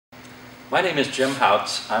My name is Jim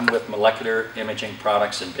Houts. I'm with Molecular Imaging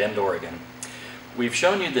Products in Bend, Oregon. We've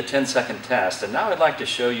shown you the 10-second test, and now I'd like to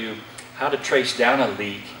show you how to trace down a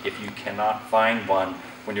leak if you cannot find one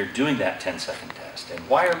when you're doing that 10-second test. And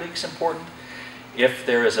why are leaks important? If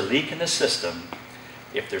there is a leak in the system,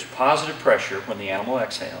 if there's positive pressure when the animal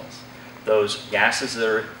exhales, those gases that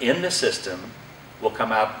are in the system will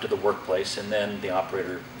come out to the workplace, and then the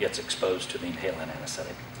operator gets exposed to the inhalant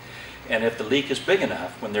anesthetic. And if the leak is big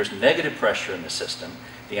enough, when there's negative pressure in the system,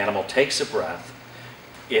 the animal takes a breath,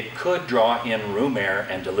 it could draw in room air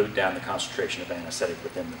and dilute down the concentration of anesthetic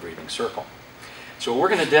within the breathing circle. So we're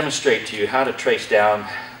going to demonstrate to you how to trace down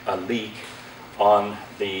a leak on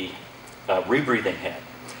the rebreathing head.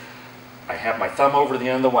 I have my thumb over the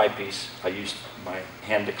end of the whitepiece. I use my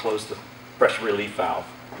hand to close the pressure relief valve.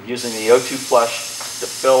 I'm using the O2 flush to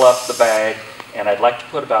fill up the bag, and I'd like to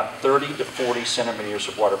put about 30 to 40 centimeters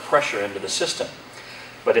of water pressure into the system.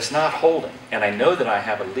 But it's not holding, and I know that I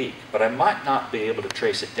have a leak, but I might not be able to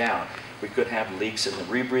trace it down. We could have leaks in the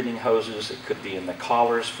rebreathing hoses. It could be in the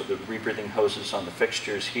collars for the rebreathing hoses on the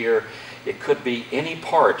fixtures here. It could be any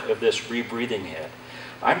part of this rebreathing head.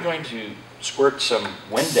 I'm going to squirt some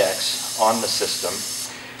Windex on the system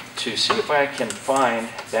to see if I can find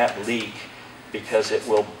that leak, because it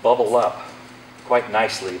will bubble up quite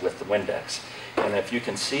nicely with the Windex. And if you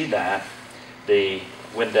can see that, the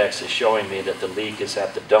Windex is showing me that the leak is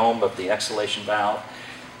at the dome of the exhalation valve,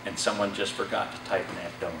 and someone just forgot to tighten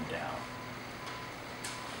that dome down.